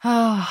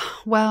 Oh,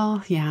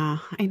 well, yeah,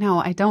 I know.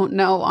 I don't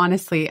know.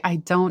 Honestly, I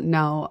don't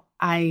know.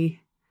 I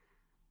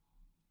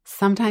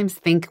sometimes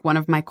think one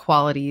of my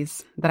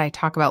qualities that I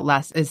talk about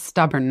less is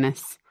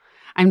stubbornness.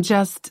 I'm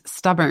just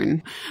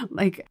stubborn.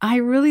 Like, I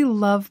really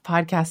love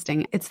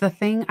podcasting. It's the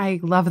thing I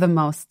love the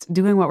most,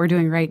 doing what we're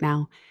doing right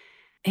now.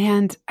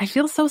 And I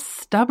feel so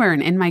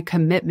stubborn in my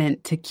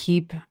commitment to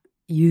keep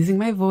using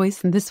my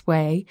voice in this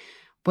way,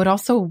 but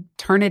also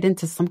turn it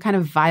into some kind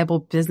of viable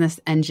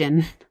business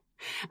engine.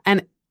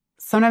 And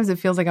sometimes it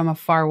feels like I'm a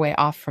far way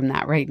off from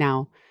that right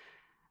now.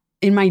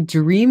 In my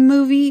dream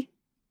movie,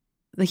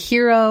 the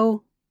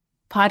hero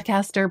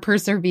podcaster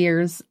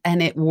perseveres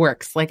and it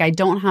works. Like, I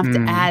don't have to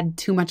add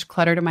too much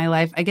clutter to my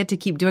life. I get to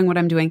keep doing what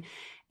I'm doing.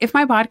 If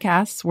my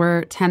podcasts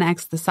were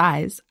 10x the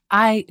size,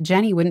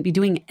 Jenny, wouldn't be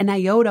doing an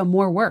iota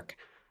more work,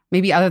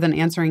 maybe other than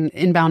answering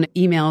inbound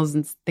emails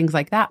and things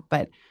like that.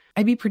 But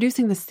I'd be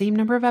producing the same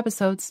number of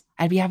episodes.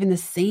 I'd be having the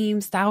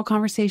same style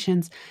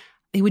conversations.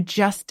 They would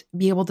just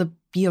be able to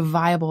be a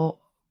viable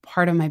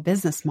part of my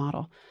business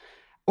model.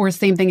 Or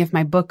same thing if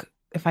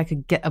I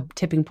could get a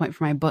tipping point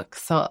for my book.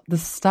 So the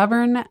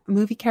stubborn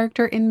movie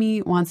character in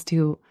me wants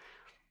to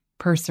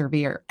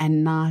persevere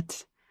and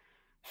not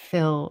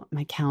fill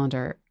my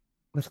calendar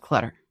with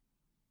clutter,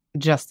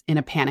 just in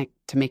a panic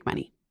to make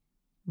money.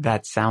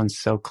 That sounds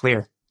so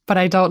clear. But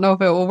I don't know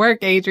if it will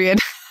work, Adrian.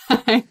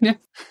 I know.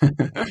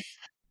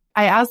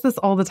 I ask this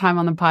all the time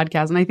on the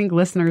podcast, and I think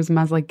listeners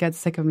must get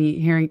sick of me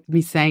hearing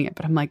me saying it.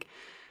 But I'm like,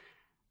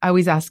 I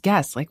always ask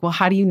guests, well,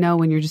 how do you know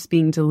when you're just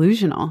being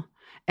delusional?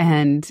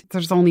 And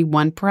there's only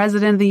one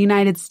president of the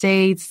United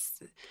States.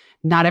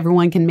 Not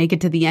everyone can make it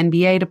to the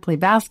NBA to play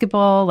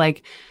basketball. I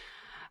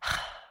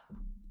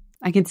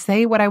can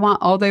say what I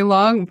want all day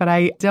long, but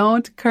I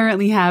don't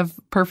currently have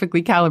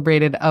perfectly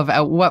calibrated of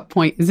at what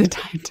point is it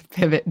time to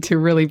pivot to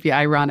really be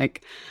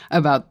ironic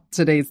about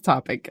today's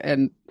topic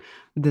and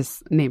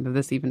this name of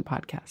this even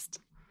podcast.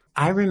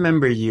 I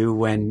remember you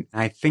when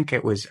I think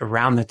it was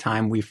around the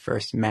time we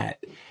first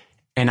met.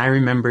 And I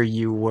remember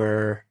you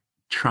were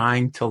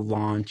trying to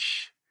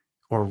launch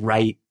or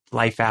write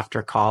Life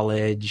After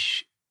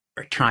College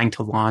or trying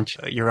to launch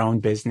your own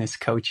business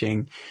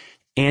coaching.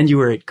 And you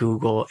were at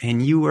Google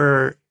and you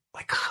were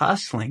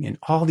hustling in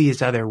all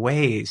these other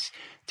ways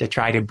to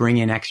try to bring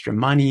in extra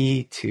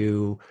money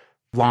to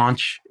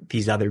launch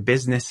these other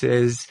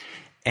businesses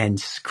and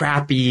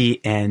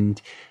scrappy.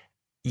 And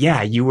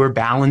yeah, you were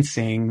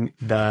balancing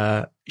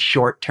the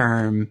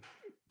short-term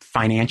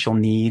financial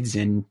needs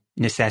and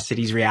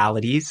necessities,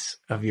 realities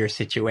of your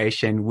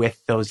situation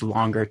with those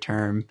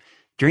longer-term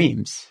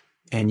dreams.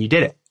 And you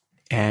did it.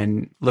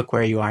 And look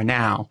where you are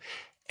now.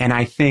 And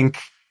I think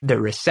the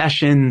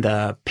recession,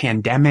 the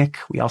pandemic,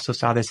 we also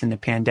saw this in the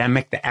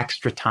pandemic, the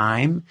extra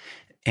time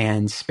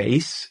and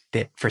space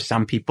that for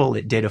some people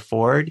it did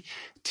afford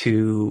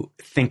to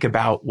think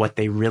about what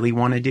they really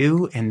want to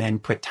do and then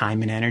put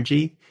time and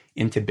energy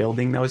into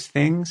building those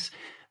things.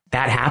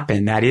 That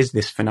happened. That is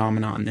this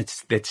phenomenon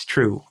that's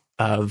true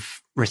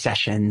of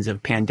recessions,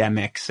 of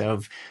pandemics,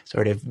 of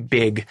sort of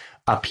big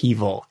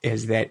upheaval,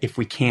 is that if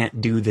we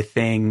can't do the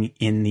thing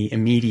in the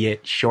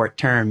immediate short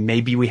term,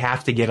 maybe we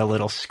have to get a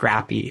little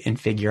scrappy and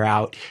figure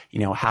out,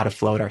 how to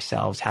float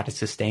ourselves, how to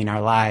sustain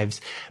our lives,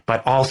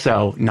 but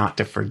also not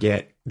to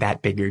forget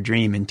that bigger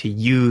dream and to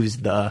use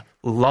the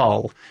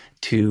lull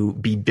to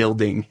be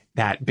building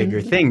that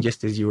bigger thing,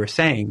 just as you were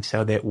saying,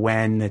 so that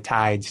when the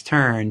tides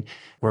turn,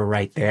 we're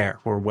right there.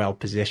 We're well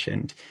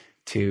positioned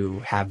to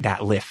have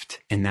that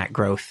lift and that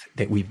growth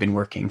that we've been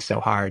working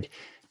so hard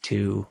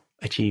to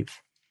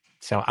achieve.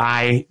 So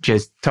I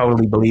just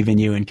totally believe in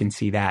you and can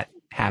see that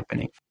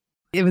happening.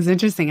 It was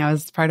interesting. I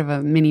was part of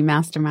a mini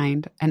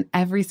mastermind, and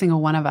every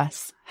single one of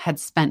us had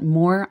spent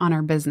more on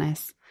our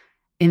business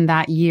in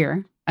that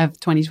year of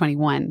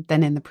 2021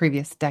 than in the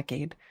previous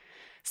decade.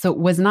 So it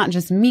was not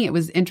just me. It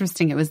was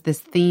interesting. It was this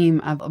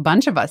theme of a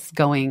bunch of us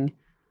going,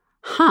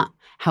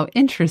 how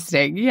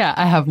interesting. Yeah,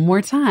 I have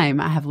more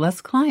time. I have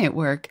less client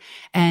work,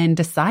 and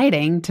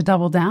deciding to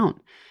double down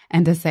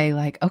and to say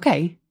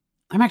okay,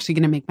 I'm actually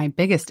going to make my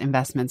biggest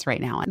investments right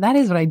now. And that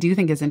is what I do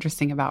think is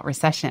interesting about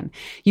recession.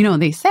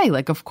 They say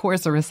of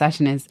course a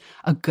recession is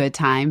a good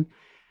time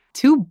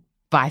to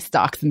buy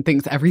stocks and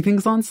things.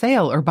 Everything's on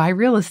sale, or buy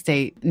real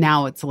estate.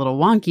 Now it's a little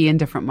wonky in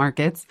different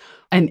markets.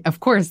 And of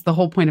course, the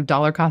whole point of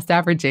dollar cost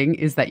averaging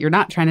is that you're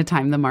not trying to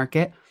time the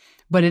market.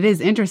 But it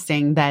is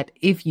interesting that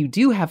if you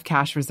do have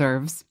cash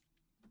reserves,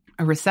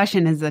 a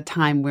recession is a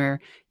time where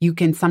you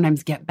can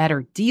sometimes get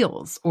better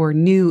deals or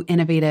new,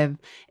 innovative,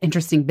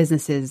 interesting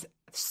businesses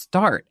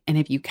start. And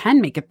if you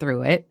can make it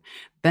through it,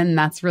 then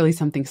that's really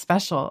something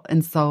special.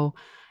 And so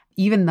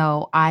even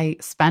though I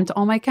spent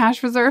all my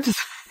cash reserves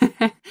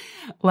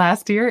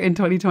last year in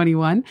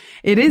 2021,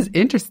 it is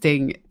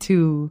interesting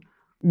to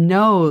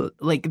know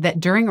that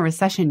during a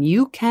recession,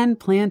 you can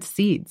plant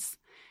seeds.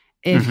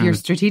 If you're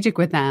strategic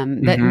with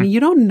them, that you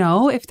don't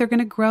know if they're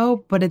going to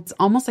grow, but it's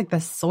almost like the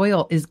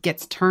soil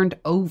gets turned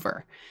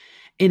over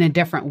in a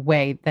different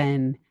way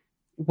than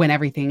when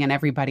everything and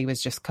everybody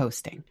was just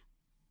coasting.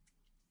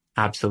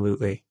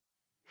 Absolutely.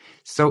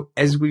 So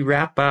as we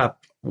wrap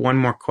up, one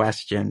more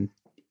question.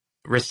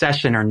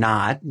 Recession or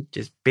not,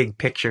 just big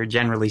picture,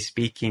 generally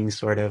speaking,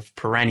 sort of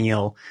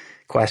perennial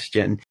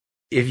question.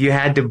 If you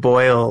had to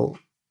boil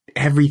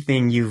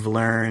everything you've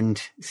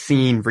learned,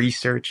 seen,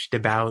 researched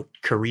about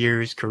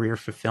careers, career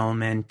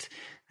fulfillment,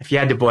 if you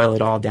had to boil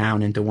it all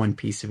down into one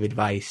piece of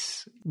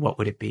advice, what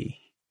would it be?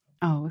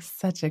 Oh,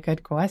 such a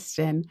good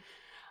question.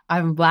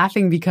 I'm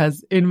laughing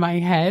because in my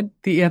head,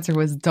 the answer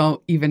was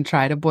don't even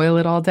try to boil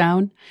it all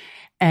down.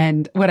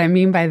 And what I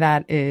mean by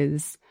that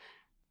is,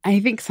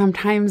 I think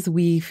sometimes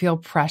we feel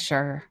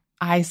pressure.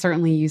 I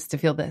certainly used to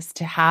feel this,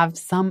 to have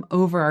some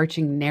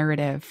overarching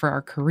narrative for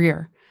our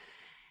career.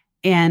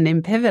 And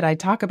in Pivot, I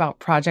talk about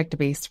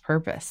project-based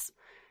purpose.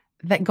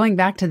 That going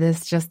back to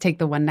this, just take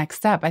the one next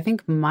step. I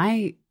think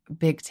my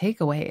big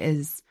takeaway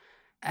is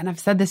and I've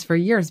said this for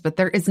years, but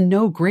there is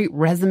no great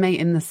resume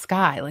in the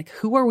sky. Like,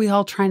 who are we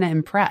all trying to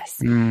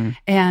impress?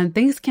 And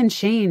things can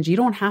change. You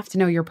don't have to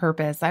know your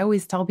purpose. I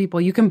always tell people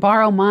you can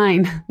borrow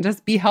mine,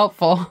 just be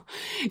helpful.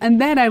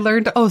 And then I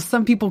learned,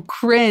 some people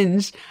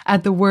cringe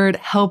at the word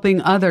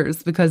helping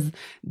others because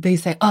they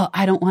say,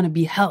 I don't want to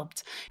be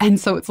helped. And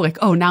so it's like,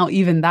 now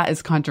even that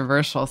is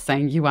controversial,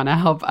 saying you want to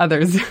help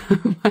others.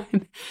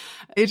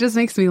 It just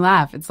makes me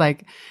laugh. It's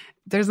like,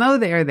 there's no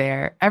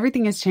there.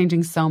 Everything is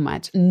changing so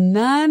much.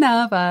 None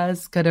of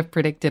us could have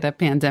predicted a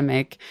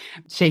pandemic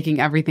shaking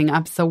everything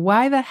up. So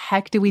why the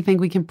heck do we think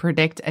we can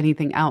predict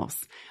anything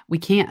else? We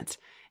can't.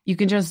 You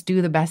can just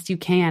do the best you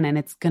can, and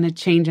it's going to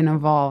change and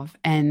evolve.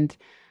 And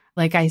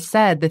like I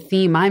said, the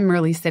theme I'm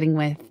really sitting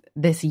with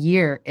this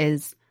year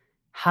is,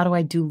 how do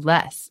I do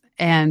less?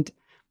 And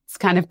it's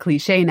kind of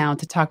cliche now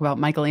to talk about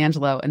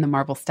Michelangelo and the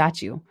marble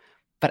statue,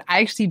 but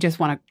I actually just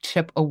want to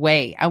chip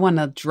away. I want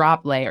to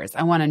drop layers.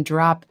 I want to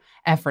drop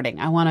efforting.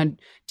 I want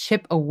to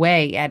chip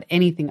away at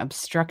anything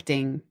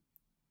obstructing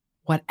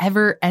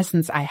whatever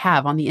essence I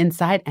have on the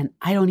inside. And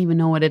I don't even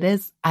know what it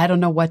is. I don't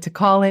know what to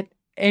call it.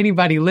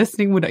 Anybody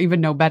listening would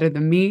even know better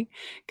than me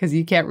because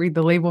you can't read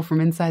the label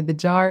from inside the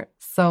jar.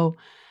 So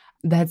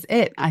that's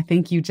it. I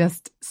think you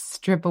just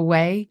strip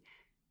away.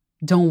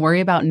 Don't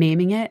worry about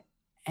naming it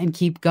and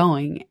keep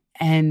going.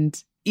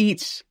 And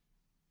each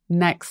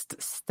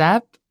next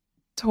step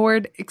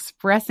toward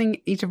expressing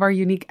each of our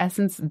unique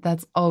essence,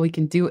 that's all we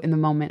can do in the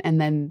moment.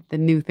 And then the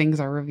new things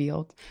are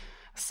revealed.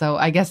 So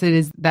I guess it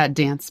is that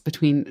dance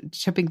between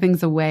chipping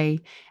things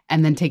away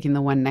and then taking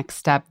the one next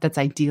step that's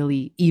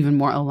ideally even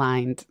more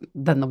aligned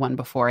than the one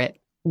before it,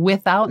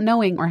 without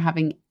knowing or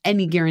having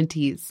any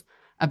guarantees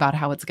about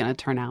how it's going to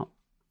turn out.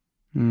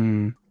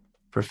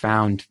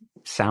 Profound.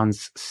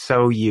 Sounds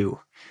so you.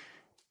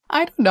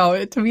 I don't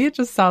know. To me, it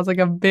just sounds like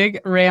a big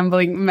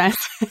rambling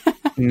mess.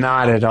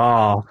 Not at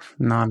all.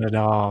 Not at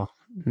all.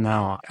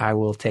 No, I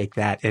will take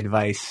that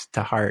advice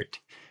to heart.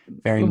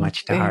 Very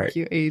much to heart. Thank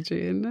you,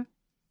 Adrian.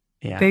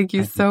 Yeah. Thank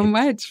you so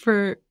much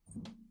for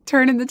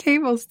turning the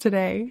tables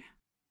today.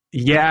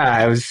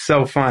 Yeah, it was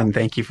so fun.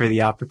 Thank you for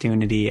the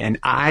opportunity. And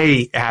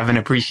I have an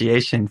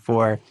appreciation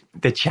for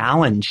the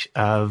challenge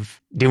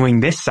of doing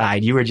this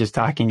side. You were just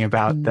talking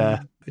about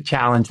the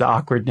challenge, the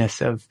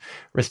awkwardness of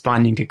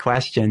responding to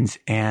questions.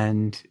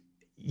 And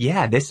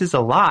yeah, this is a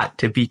lot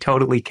to be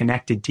totally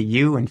connected to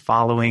you and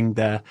following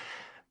the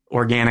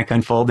organic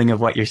unfolding of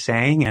what you're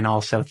saying, and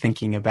also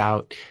thinking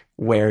about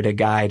where to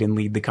guide and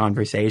lead the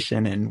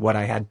conversation and what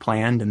I had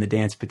planned and the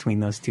dance between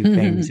those two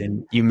things.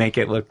 And you make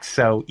it look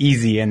so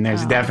easy. And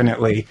there's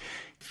definitely,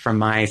 from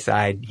my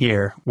side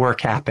here,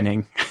 work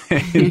happening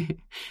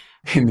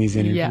in these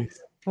interviews. Yeah.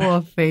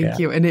 Well, thank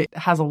you. And it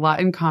has a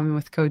lot in common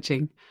with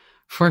coaching,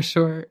 for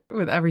sure,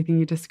 with everything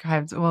you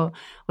described. Well,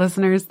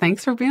 listeners,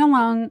 thanks for being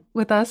along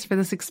with us for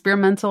this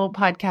experimental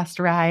podcast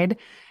ride.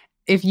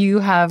 If you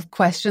have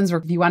questions or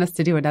if you want us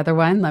to do another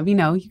one, let me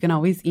know. You can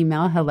always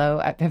email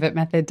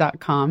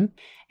hello@pivotmethod.com.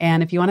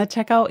 And if you want to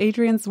check out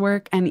Adrian's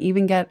work and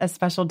even get a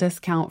special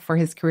discount for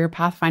his Career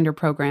Pathfinder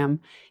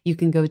program, you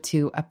can go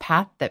to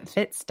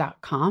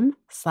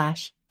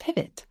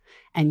apaththatfits.com/pivot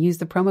and use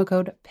the promo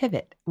code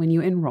PIVOT when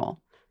you enroll.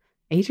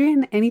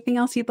 Adrian, anything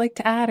else you'd like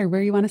to add or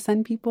where you want to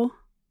send people?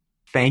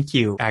 Thank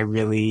you. I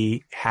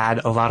really had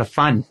a lot of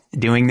fun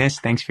doing this.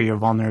 Thanks for your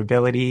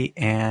vulnerability.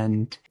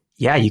 And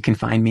yeah, you can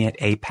find me at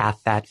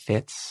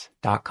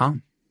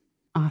apaththatfits.com.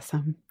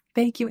 Awesome.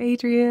 Thank you,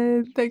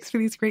 Adrian. Thanks for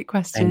these great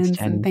questions. Thanks,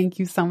 Jen. And thank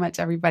you so much,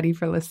 everybody,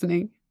 for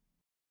listening.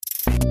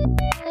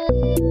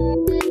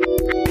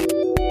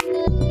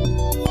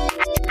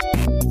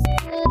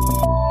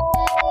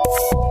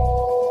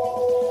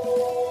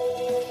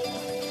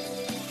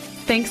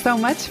 Thanks so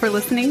much for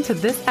listening to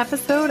this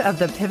episode of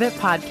the Pivot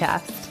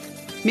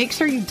Podcast. Make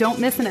sure you don't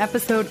miss an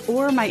episode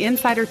or my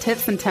insider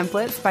tips and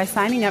templates by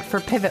signing up for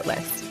Pivot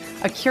List,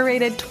 a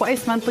curated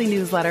twice-monthly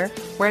newsletter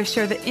where I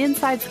share the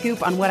inside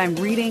scoop on what I'm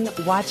reading,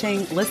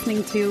 watching,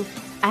 listening to,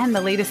 and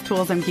the latest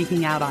tools I'm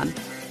geeking out on.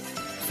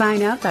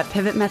 Sign up at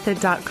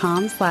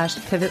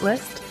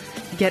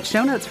pivotmethod.com/pivotlist. Get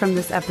show notes from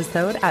this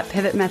episode at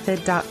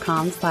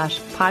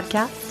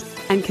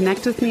pivotmethod.com/podcast and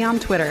connect with me on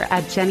Twitter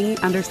at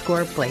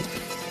Jenny_Blake.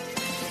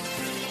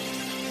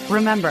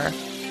 Remember,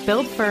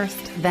 build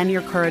first, then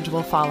your courage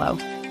will follow.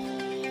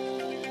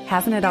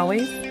 Hasn't it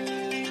always?